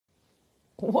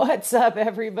What's up,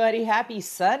 everybody? Happy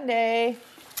Sunday.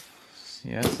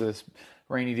 Yes, this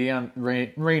rainy day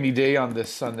on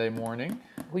this Sunday morning.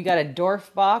 We got a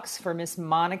Dorf box for Miss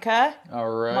Monica. All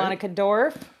right. Monica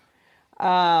Dorf.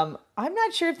 I'm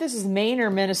not sure if this is Maine or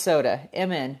Minnesota.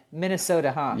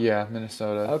 Minnesota, huh? Yeah,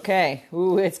 Minnesota. Okay.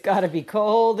 Ooh, it's got to be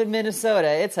cold in Minnesota.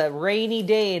 It's a rainy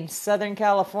day in Southern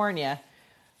California.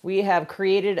 We have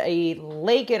created a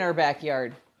lake in our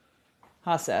backyard.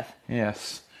 Huh, Seth?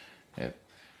 Yes.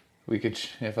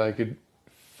 If I could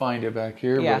find it back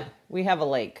here. Yeah, but... we have a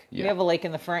lake. Yeah. We have a lake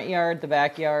in the front yard, the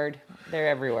backyard. They're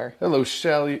everywhere. Hello,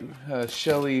 Shelly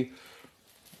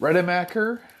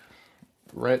Redemacher.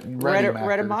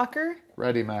 Redemacher?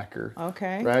 Redemacher.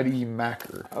 Okay.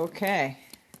 Redemacher. Okay.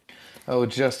 Oh,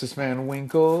 Justice Man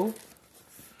Winkle.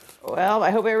 Well,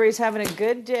 I hope everybody's having a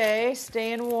good day,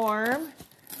 staying warm.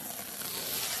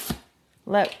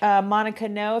 Let Monica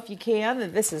know, if you can,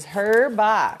 that this is her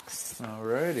box.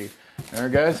 Alrighty. All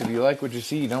right, guys, if you like what you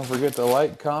see, don't forget to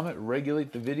like, comment,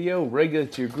 regulate the video,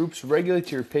 regulate to your groups, regulate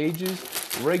to your pages,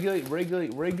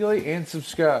 regulate, and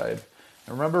subscribe.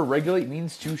 And remember, regulate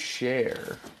means to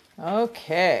share.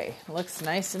 Okay. Looks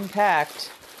nice and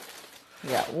packed. We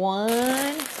got 1,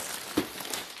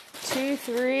 2,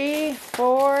 3,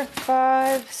 4,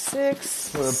 5,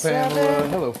 6, Hello, 7, Pamela.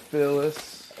 Hello,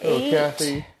 Phyllis. Hello, 8,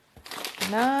 Kathy.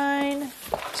 9,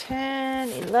 10,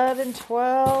 11,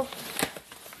 12,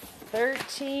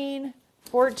 13,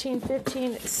 14,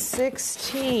 15,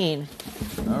 16.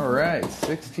 All right,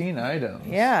 16 items.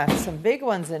 Yeah, some big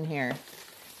ones in here.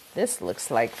 This looks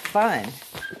like fun.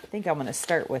 I think I'm going to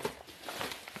start with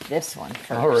this one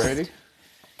first. Alrighty.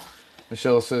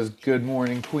 Michelle says, good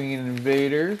morning, Queen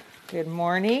Invader. Good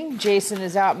morning. Jason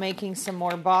is out making some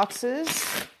more boxes,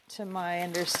 to my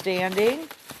understanding.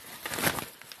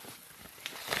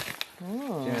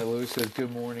 Janet Lewis says,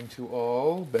 good morning to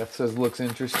all. Beth says, looks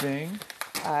interesting.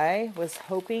 I was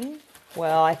hoping,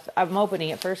 well, I'm opening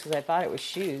it first because I thought it was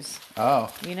shoes.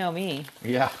 Oh. You know me.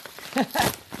 Yeah.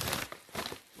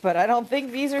 But I don't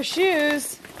think these are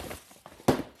shoes.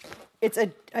 I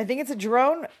think it's a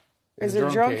drone. Is it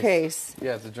a drone case?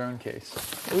 Yeah, it's a drone case.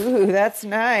 Ooh, that's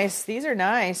nice. These are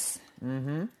nice.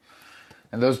 Mm-hmm.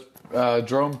 And those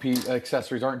drone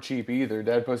accessories aren't cheap either.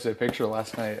 Dad posted a picture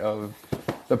last night of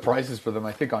the prices for them.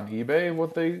 I think on eBay,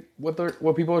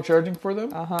 what people are charging for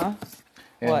them. Uh-huh.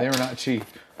 And they were not cheap.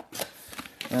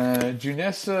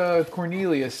 Junessa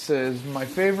Cornelius says, my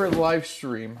favorite live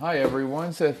stream. Hi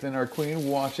everyone, Seth and our queen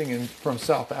watching from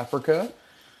South Africa.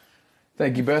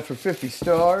 Thank you, Beth, for 50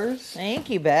 stars. Thank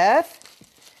you, Beth.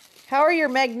 How are your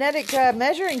magnetic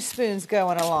measuring spoons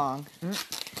going along?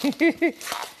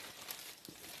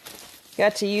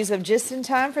 Got to use them just in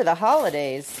time for the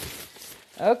holidays.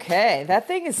 Okay, that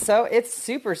thing is it's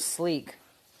super sleek.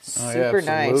 Super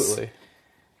nice. Absolutely.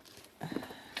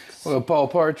 Hello, Paul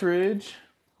Partridge.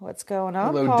 What's going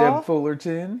on, Hello, Paul? Deb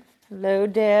Fullerton. Hello,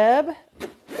 Deb.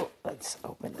 Oh, let's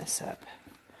open this up.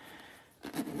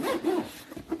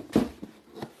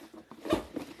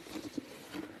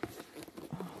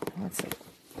 What's it?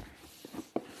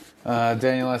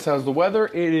 Daniel asks, how's the weather?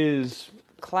 It is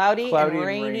cloudy and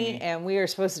rainy, and we are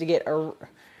supposed to get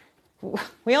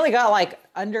we only got like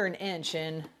under an inch,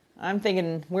 and I'm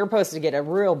thinking we're supposed to get a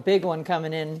real big one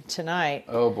coming in tonight.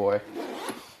 Oh boy.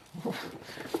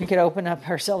 We could open up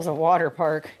ourselves a water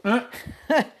park.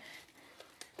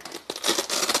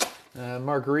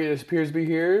 Margarita appears to be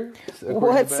here.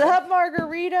 What's up,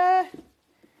 Margarita?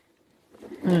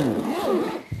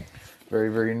 Very,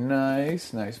 very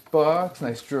nice. Nice box.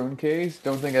 Nice drone case.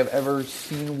 Don't think I've ever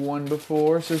seen one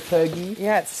before, says Peggy.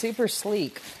 Yeah, it's super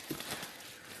sleek.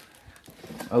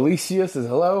 Alicia says,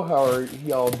 hello. How are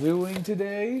y'all doing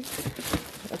today?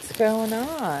 What's going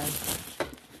on?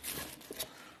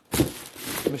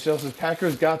 Michelle says,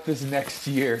 Packers got this next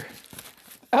year.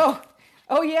 Oh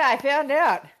yeah, I found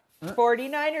out.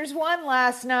 49ers won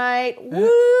last night.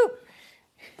 Woo!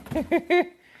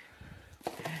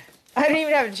 I didn't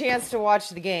even have a chance to watch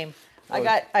the game. I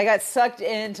got sucked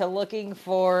into looking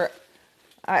for.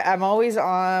 I'm always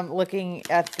looking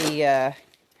at the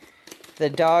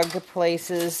dog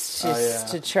places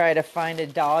to try to find a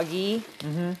doggy.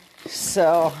 Mm-hmm.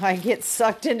 So I get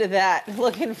sucked into that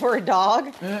looking for a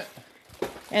dog.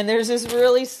 And there's this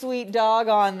really sweet dog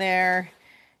on there.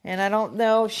 And I don't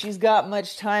know if she's got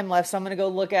much time left, so I'm going to go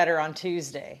look at her on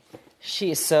Tuesday.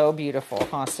 She is so beautiful,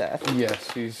 huh, Seth?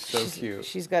 Yes, she's cute.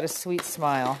 She's got a sweet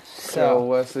smile. So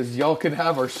Wes says, y'all can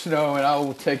have our snow and I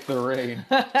will take the rain.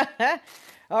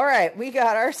 All right, we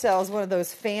got ourselves one of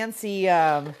those fancy...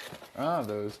 those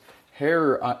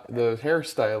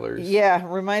hairstylers. Yeah,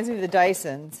 reminds me of the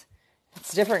Dysons.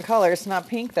 It's different color. It's not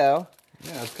pink, though.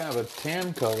 Yeah, it's kind of a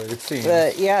tan color, it seems.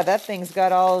 But yeah, that thing's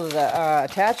got all of the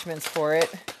attachments for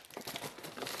it.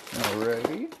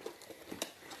 Alrighty.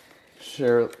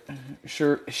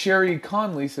 Sherry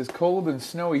Conley says, cold and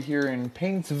snowy here in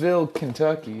Paintsville,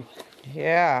 Kentucky.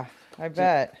 Yeah, I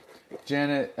bet.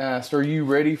 Janet asked, are you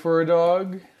ready for a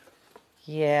dog?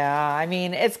 Yeah, I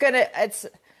mean, it's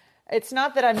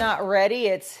not that I'm not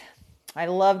ready. I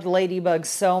loved Ladybug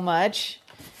so much.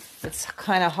 It's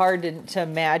kind of hard to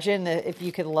imagine that if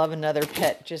you could love another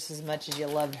pet just as much as you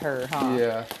loved her, huh?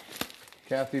 Yeah.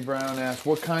 Kathy Brown asked,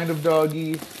 what kind of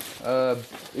doggy?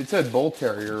 It said bull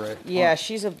terrier, right? Yeah,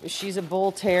 she's a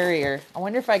bull terrier. I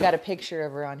wonder if I got a picture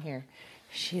of her on here.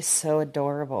 She's so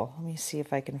adorable. Let me see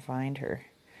if I can find her.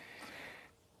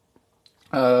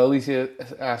 Alicia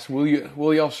asked,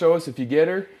 will y'all show us if you get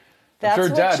her? I'm sure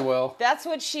Dad will. That's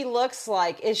what she looks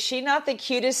like. Is she not the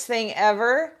cutest thing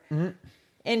ever? Mm-hmm.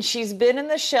 And she's been in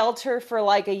the shelter for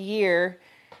like a year,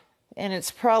 and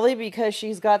it's probably because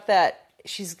she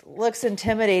looks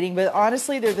intimidating, but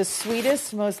honestly, they're the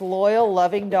sweetest, most loyal,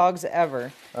 loving dogs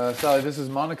ever. Sally, this is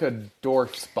Monica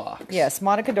Dorf's box. Yes,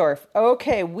 Monica Dorf.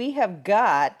 Okay, we have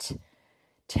got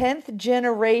 10th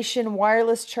generation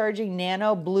wireless charging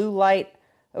nano blue light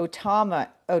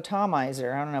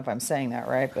atomizer. I don't know if I'm saying that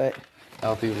right, but...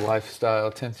 Healthy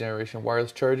Lifestyle 10th generation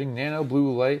wireless charging nano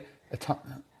blue light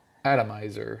atomizer.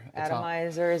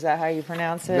 Atomizer, is that how you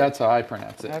pronounce it? That's how I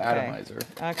pronounce it, okay. atomizer.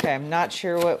 Okay, I'm not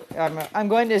sure what... I'm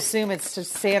going to assume it's to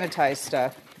sanitize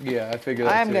stuff. Yeah, I figured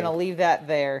that I'm going to leave that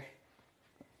there.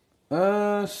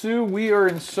 Sue, we are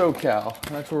in SoCal.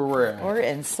 That's where we're at. We're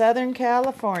in Southern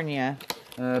California.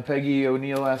 Peggy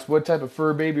O'Neill asked, what type of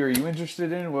fur baby are you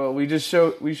interested in? Well, we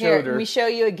showed her. Let me show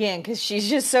you again, because she's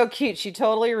just so cute. She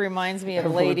totally reminds me of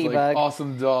Ladybug. Like,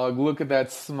 awesome dog. Look at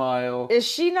that smile. Is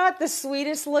she not the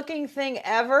sweetest looking thing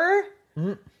ever?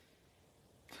 Mm-hmm.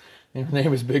 And her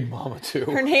name is Big Mama, too.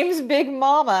 Her name's Big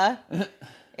Mama.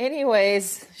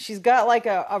 Anyways, she's got like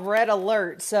a red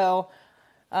alert, so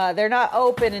they're not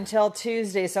open until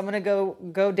Tuesday, so I'm going to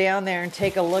go down there and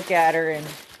take a look at her. And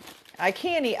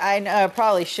I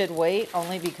probably should wait,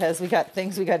 only because we got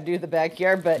things we got to do in the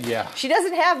backyard, but yeah. She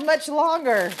doesn't have much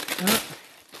longer.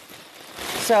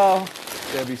 So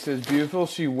Debbie says, beautiful,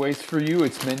 she waits for you,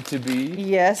 it's meant to be.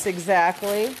 Yes,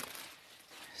 exactly.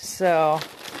 So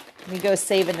let me go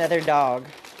save another dog.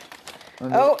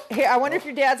 Oh, here, I wonder if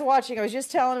your dad's watching. I was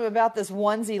just telling him about this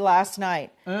onesie last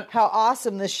night. How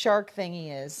awesome this shark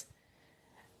thingy is.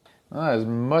 That is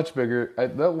much bigger.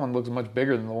 That one looks much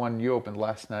bigger than the one you opened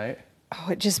last night.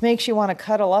 Oh, it just makes you want to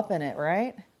cuddle up in it,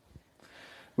 right?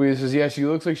 Guido says, yeah, she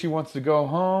looks like she wants to go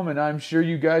home, and I'm sure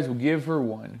you guys will give her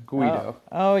one. Guido.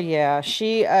 Oh yeah.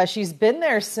 She's been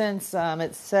there since,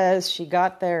 it says she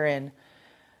got there in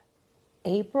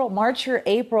March or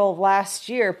April of last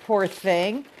year, poor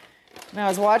thing. And I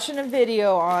was watching a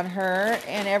video on her,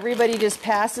 and everybody just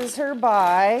passes her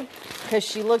by because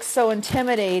she looks so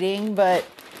intimidating, but...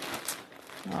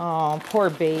 Oh, poor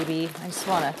baby. I just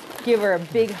want to give her a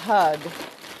big hug.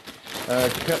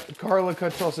 Carla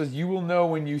Cuttrell says, you will know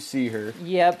when you see her.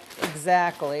 Yep,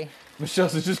 exactly. Michelle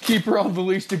says, just keep her on the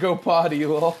leash to go potty,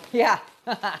 lol. Yeah.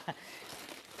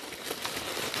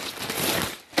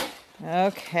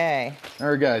 Okay. All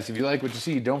right, guys, if you like what you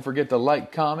see, don't forget to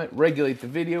like, comment, regulate the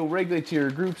video, regulate to your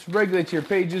groups, regulate to your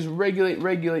pages,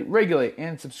 regulate,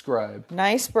 and subscribe.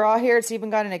 Nice bra here. It's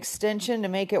even got an extension to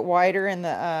make it wider in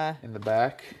the... in the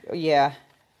back? Yeah,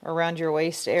 around your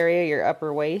waist area, your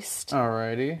upper waist.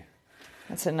 Alrighty.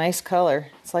 That's a nice color.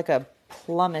 It's like a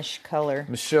plumish color.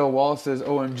 Michelle Wallace says,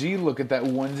 OMG, look at that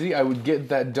onesie. I would get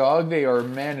that dog. They are a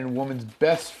man and woman's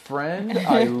best friend.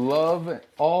 I love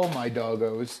all my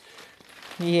doggos.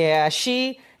 Yeah,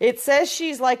 it says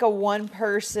she's like a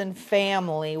one-person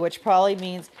family, which probably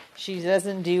means she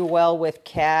doesn't do well with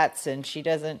cats, and she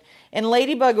doesn't... And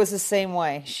Ladybug was the same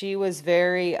way. She was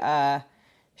very...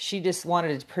 she just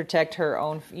wanted to protect her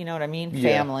own, you know what I mean,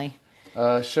 family.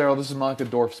 Cheryl, this is Monica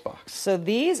Dorf's box. So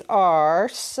these are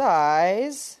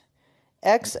size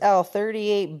XL,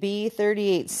 38B,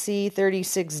 38C,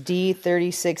 36D,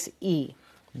 36E.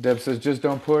 Deb says, just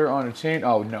don't put her on a chain.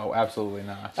 Oh, no, absolutely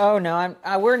not. Oh, no,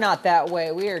 we're not that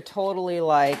way. We are totally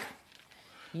like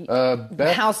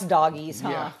Beth, house doggies,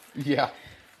 huh? Yeah.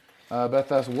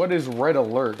 Beth asks, what is red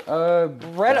alert?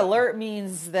 Red alert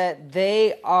means that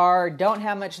they don't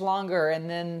have much longer, and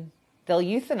then they'll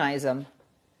euthanize them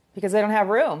because they don't have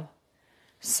room.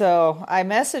 So I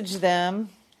messaged them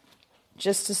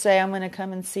just to say I'm going to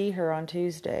come and see her on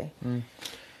Tuesday.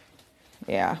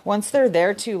 Yeah, once they're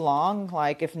there too long,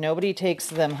 like if nobody takes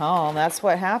them home, that's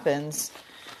what happens.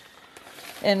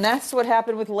 And that's what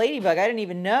happened with Ladybug. I didn't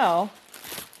even know.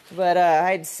 But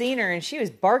I'd seen her, and she was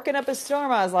barking up a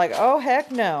storm. I was like, oh,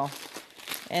 heck no.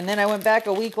 And then I went back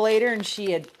a week later, and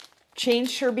she had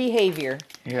changed her behavior.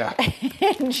 Yeah.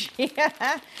 And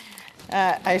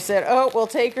I said, oh, we'll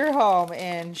take her home.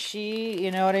 And she,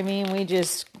 you know what I mean? We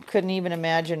just couldn't even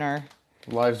imagine our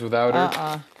lives without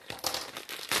her.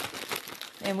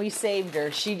 And we saved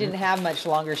her. She didn't have much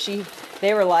longer.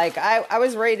 They were like, I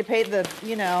was ready to pay the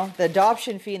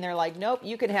adoption fee, and they're like, nope,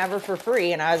 you can have her for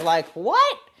free. And I was like,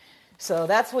 what? So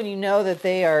that's when you know that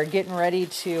they are getting ready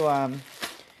to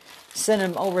send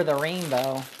them over the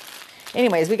rainbow.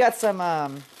 Anyways, we got some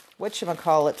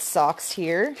whatchamacallit socks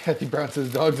here. Kathy Brown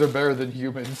says dogs are better than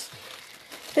humans.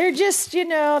 They're just,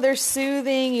 they're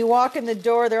soothing. You walk in the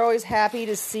door, they're always happy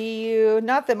to see you.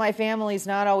 Not that my family's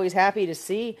not always happy to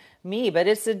see me, but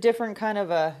it's a different kind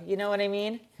of you know what I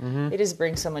mean? Mm-hmm. It just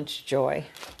brings so much joy.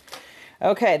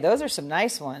 Okay, those are some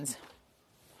nice ones.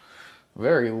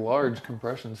 Very large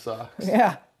compression socks.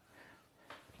 Yeah.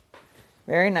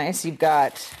 Very nice. You've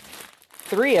got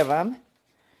 3 of them.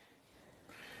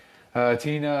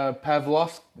 Tina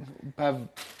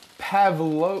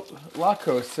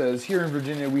Pavlakos says, here in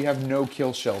Virginia, we have no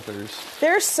kill shelters.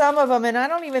 There's some of them, and I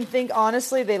don't even think,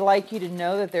 honestly, they like you to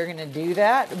know that they're going to do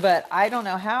that. But I don't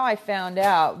know how I found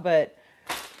out. But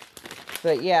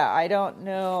yeah, I don't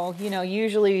know.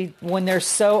 Usually when they're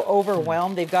so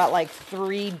overwhelmed, they've got like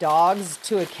 3 dogs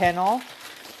to a kennel.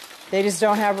 They just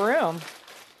don't have room.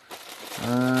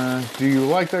 Do you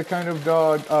like that kind of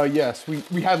dog? Yes,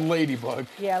 we had Ladybug.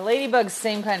 Yeah, Ladybug's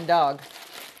same kind of dog.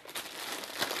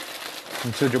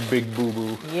 And such a big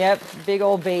boo-boo. Yep, big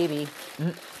old baby.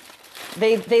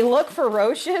 They look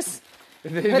ferocious.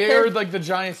 They are like the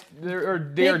giants. They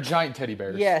are giant teddy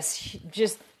bears. Yes,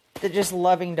 they're just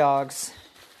loving dogs.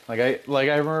 Like I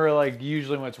remember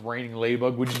usually when it's raining,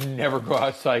 Ladybug would just never go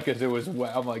outside because it was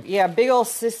wet. I'm like, yeah, big old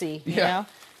sissy. You know?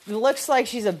 It looks like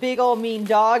she's a big old mean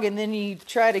dog, and then you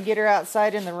try to get her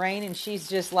outside in the rain, and she's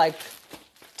just like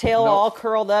tail all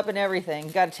curled up and everything.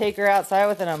 Got to take her outside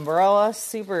with an umbrella.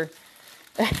 Super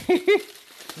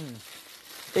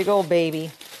big old baby.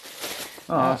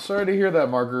 Oh, sorry to hear that,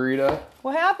 Margarita.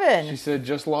 What happened? She said,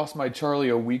 just lost my Charlie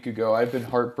a week ago. I've been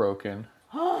heartbroken.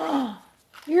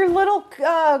 Your little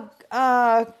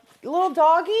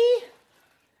doggy?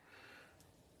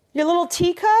 Your little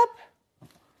teacup?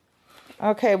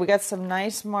 Okay, we got some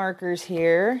nice markers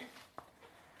here.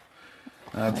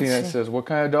 Tina says, what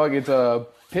kind of dog? It's a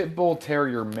Pit Bull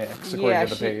Terrier mix, according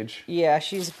to the page. Yeah,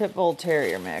 she's a Pit Bull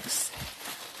Terrier mix.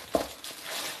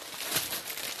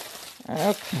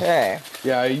 Okay.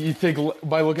 Yeah, you think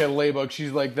by looking at Ladybug,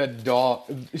 she's like that dog.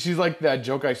 She's like that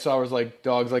joke I saw was like,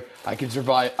 dogs like, I can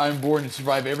survive. I'm born to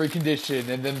survive every condition.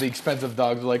 And then the expensive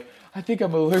dogs are like, I think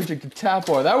I'm allergic to tap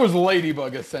water. That was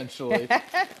Ladybug, essentially.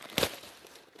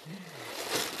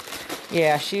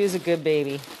 Yeah, she was a good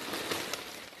baby.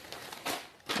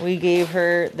 We gave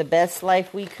her the best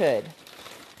life we could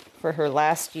for her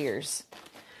last years.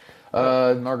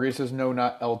 Marguerite says, no,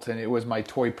 not Elton. It was my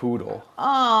toy poodle.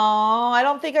 Aw, I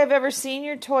don't think I've ever seen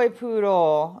your toy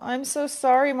poodle. I'm so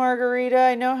sorry, Margarita.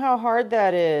 I know how hard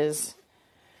that is.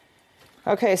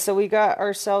 Okay, so we got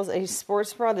ourselves a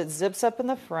sports bra that zips up in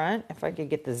the front. If I could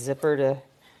get the zipper to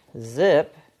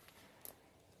zip.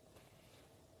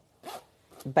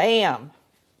 Bam.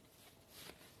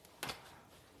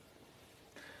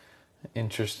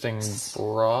 Interesting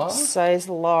bra. Size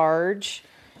large.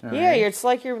 All yeah, right. It's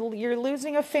like you're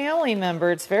losing a family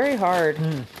member. It's very hard.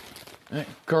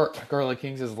 Carla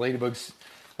King says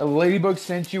Ladybug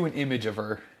sent you an image of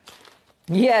her.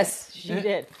 Yes, she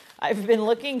did. I've been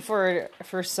looking for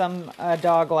some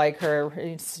dog like her.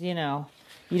 It's you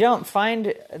don't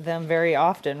find them very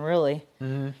often, really.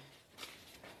 Mm-hmm.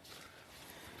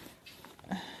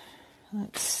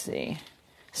 Let's see.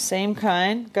 Same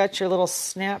kind. Got your little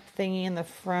snap thingy in the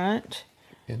front.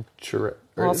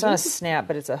 Well, it's not a snap,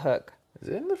 but it's a hook. Is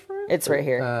it in the front? It's right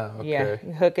here. Oh, okay. Yeah,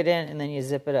 you hook it in and then you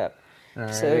zip it up. All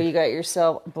right. So you got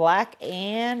yourself black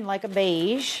and like a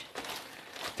beige.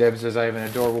 Deb says, I have an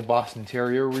adorable Boston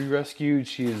Terrier we rescued.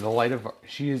 She is the light of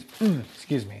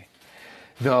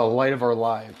the light of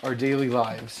our daily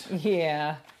lives.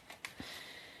 Yeah.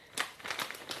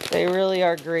 They really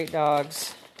are great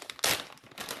dogs.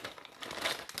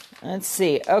 Let's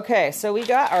see. Okay, so we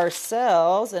got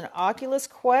ourselves an Oculus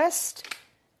Quest.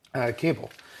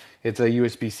 Cable. It's a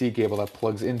USB-C cable that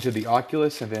plugs into the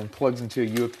Oculus and then plugs into a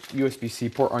USB-C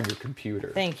port on your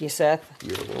computer. Thank you, Seth.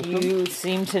 You're welcome. You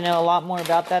seem to know a lot more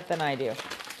about that than I do.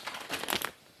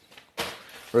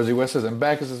 Rosie West says, I'm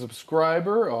back as a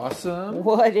subscriber. Awesome.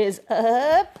 What is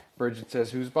up? Bridget says,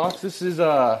 whose box? This is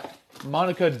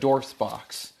Monica Dorf's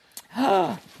box.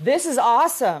 This is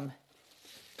awesome.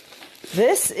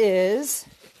 This is,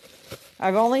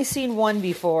 I've only seen one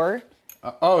before.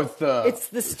 It's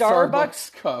the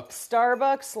Starbucks cup.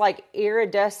 Starbucks, like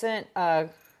iridescent. Can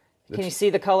you see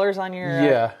the colors on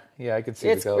your? Yeah, I can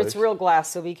see the colors. It's real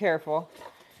glass, so be careful.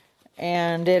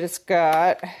 And it's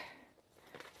got,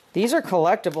 these are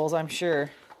collectibles, I'm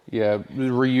sure. Yeah,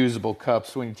 reusable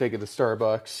cups when you take it to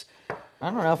Starbucks.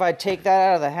 I don't know if I'd take that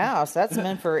out of the house. That's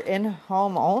meant for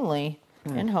in-home only,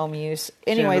 in-home use.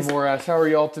 Anyways. Shannon Moore asks, how are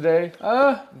y'all today?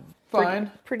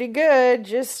 Fine. Pretty good.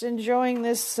 Just enjoying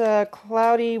this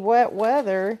cloudy, wet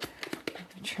weather.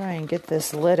 Try and get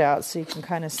this lid out so you can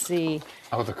kind of see.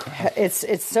 Oh, the crap. It's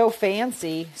so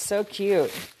fancy, so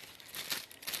cute.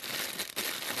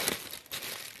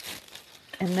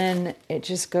 And then it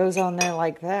just goes on there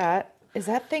like that. Is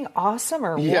that thing awesome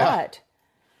or what?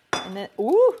 And then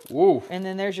ooh. And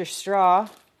then there's your straw.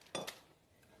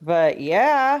 But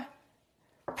yeah,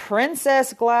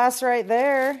 princess glass right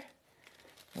there.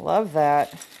 Love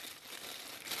that.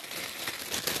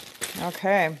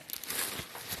 Okay.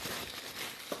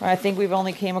 I think we've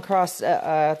only came across,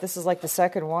 this is like the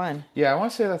second one. Yeah, I want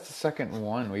to say that's the second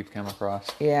one we've come across.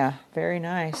 Yeah, very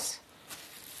nice.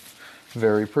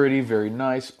 Very pretty, very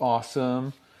nice,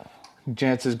 awesome.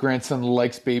 Jance's grandson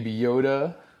likes Baby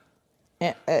Yoda.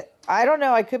 I don't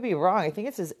know, I could be wrong. I think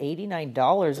it says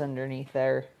 $89 underneath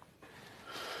there.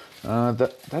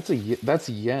 That's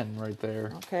yen right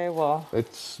there. Okay, well.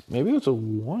 Maybe it's a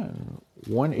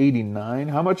 189.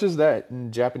 How much is that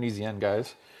in Japanese yen,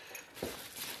 guys?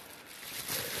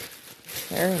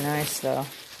 Very nice, though.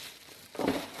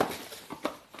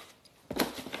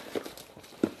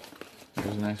 There's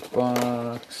a nice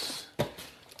box.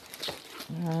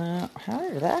 How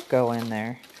did that go in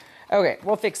there? Okay,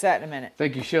 we'll fix that in a minute.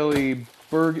 Thank you, Shelly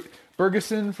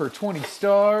Bergeson, for 20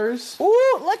 stars.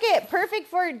 Ooh, look at it. Perfect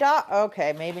for a dog.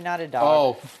 Okay, maybe not a dog.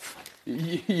 Oh,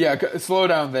 yeah, slow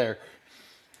down there.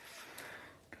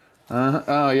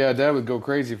 Oh, yeah, Dad would go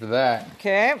crazy for that.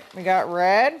 Okay, we got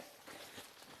red.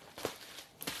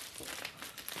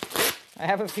 I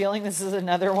have a feeling this is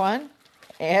another one.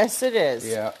 Yes, it is.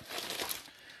 Yeah.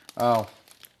 Oh.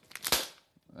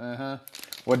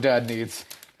 What Dad needs.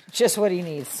 Just what he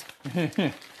needs.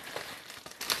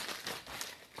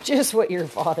 Just what your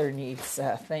father needs.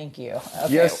 Thank you.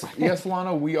 Okay. Yes,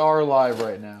 Lana, we are live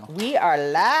right now. We are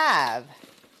live.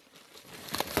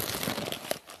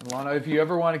 Lana, if you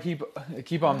ever want to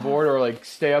keep on board or like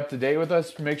stay up to date with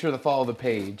us, make sure to follow the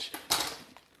page.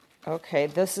 Okay,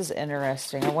 this is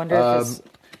interesting. I wonder if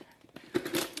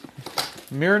it's...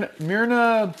 Myrna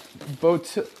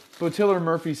Botiller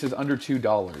Murphy says under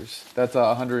 $2. That's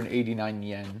 189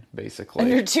 yen, basically.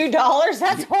 Under $2?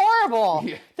 That's horrible.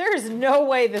 Yeah. There's no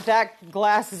way that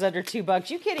glass is under $2.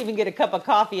 You can't even get a cup of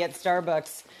coffee at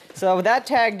Starbucks. So that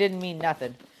tag didn't mean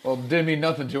nothing. Well, it doesn't mean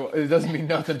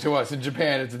nothing to us. In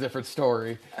Japan, it's a different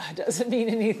story. It doesn't mean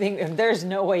anything. There's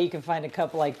no way you can find a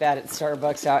cup like that at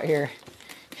Starbucks out here.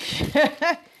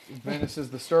 Vanna says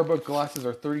the Starbucks glasses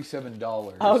are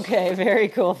 $37. Okay, very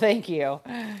cool. Thank you.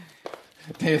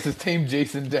 This is tame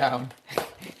Jason down.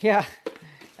 Yeah,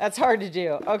 that's hard to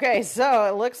do. Okay, so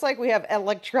it looks like we have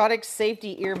electronic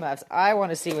safety earmuffs. I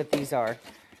want to see what these are.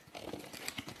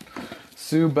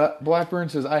 Sue Blackburn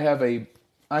says I have a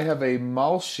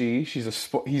Malshi. He's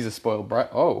a spoiled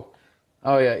brat. Oh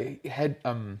yeah, head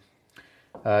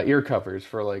ear covers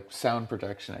for like sound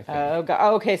protection, I think.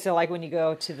 Okay, so like when you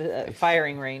go to the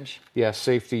firing range. Yeah,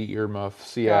 safety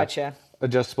earmuffs. Yeah. Gotcha.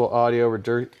 Adjustable audio,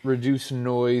 reduce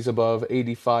noise above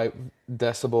 85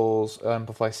 decibels,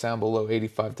 amplify sound below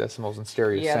 85 decibels in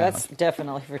stereo sound. Yeah, that's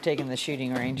definitely for taking the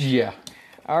shooting range. Yeah.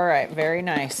 All right, very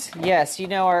nice. Yes, you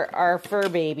know, our fur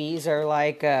babies are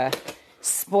like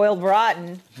spoiled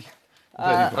rotten.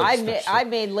 I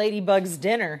made Ladybug's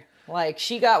dinner. Like,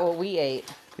 she got what we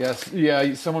ate. Yes,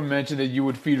 yeah, someone mentioned that you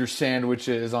would feed her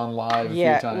sandwiches on live a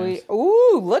few times.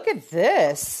 Ooh, look at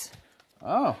this.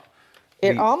 Oh.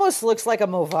 It almost looks like a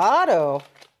Movado.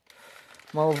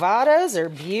 Movados are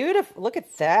beautiful. Look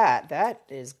at that. That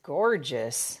is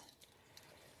gorgeous.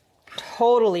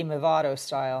 Totally Movado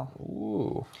style.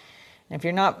 Ooh. And if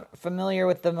you're not familiar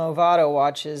with the Movado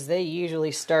watches, they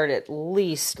usually start at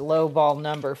least low ball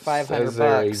number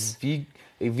 $500.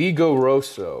 A Vigo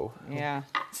Rosso. Yeah,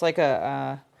 it's like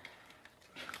a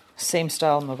same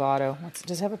style Movado.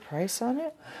 Does it have a price on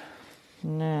it?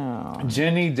 No.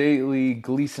 Jenny Daly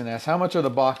Gleason asks, how much are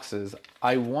the boxes?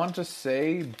 I want to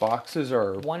say boxes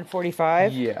are...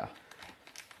 $145? Yeah.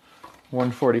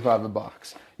 $145 a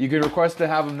box. You could request to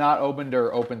have them not opened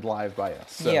or opened live by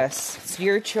us. So. Yes, it's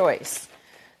your choice.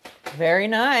 Very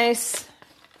nice.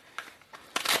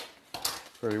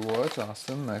 Very watch.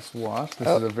 Awesome. Nice watch. This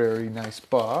is a very nice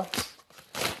box.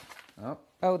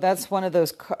 Oh, that's one of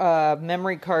those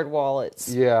memory card wallets.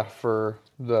 Yeah, for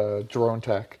the drone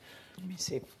tech. Let me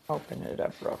see. Open it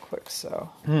up real quick. So,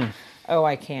 oh,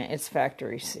 I can't. It's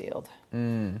factory sealed.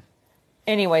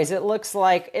 Anyways, it looks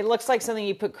like something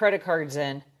you put credit cards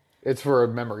in. It's for a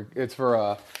memory. It's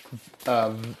for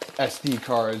SD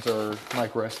cards or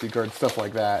micro SD cards, stuff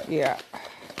like that. Yeah.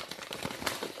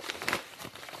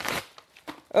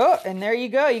 Oh, and there you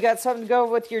go. You got something to go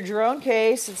with your drone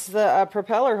case. It's the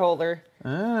propeller holder.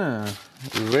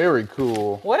 Very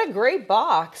cool. What a great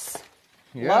box.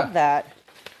 Yeah. Love that.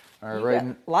 All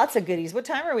right, Lots of goodies. What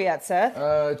time are we at, Seth?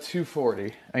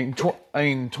 2:40. I mean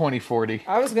 20:40.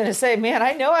 I was going to say, man,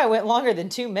 I know I went longer than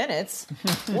 2 minutes.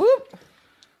 Whoop.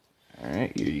 All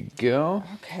right, here you go.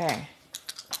 Okay.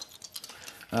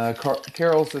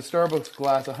 Carol says Starbucks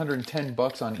glass,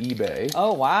 $110 on eBay.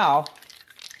 Oh, wow.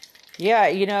 Yeah,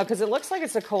 you know, because it looks like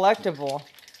it's a collectible.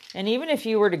 And even if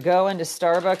you were to go into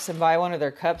Starbucks and buy one of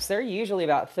their cups, they're usually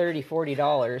about $30,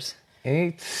 $40.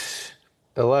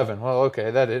 8:11. Well,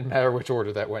 okay, that didn't matter which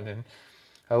order that went in.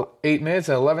 8 minutes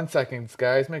and 11 seconds,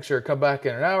 guys. Make sure to come back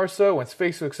in an hour or so once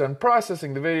Facebook's done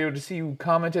processing the video to see you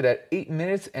commented at 8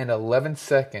 minutes and 11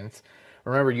 seconds.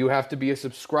 Remember, you have to be a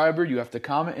subscriber, you have to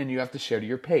comment, and you have to share to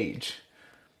your page.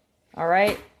 All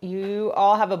right. You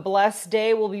all have a blessed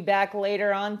day. We'll be back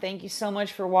later on. Thank you so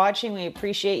much for watching. We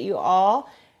appreciate you all.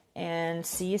 And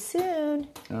see you soon.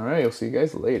 All right. I'll see you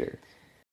guys later.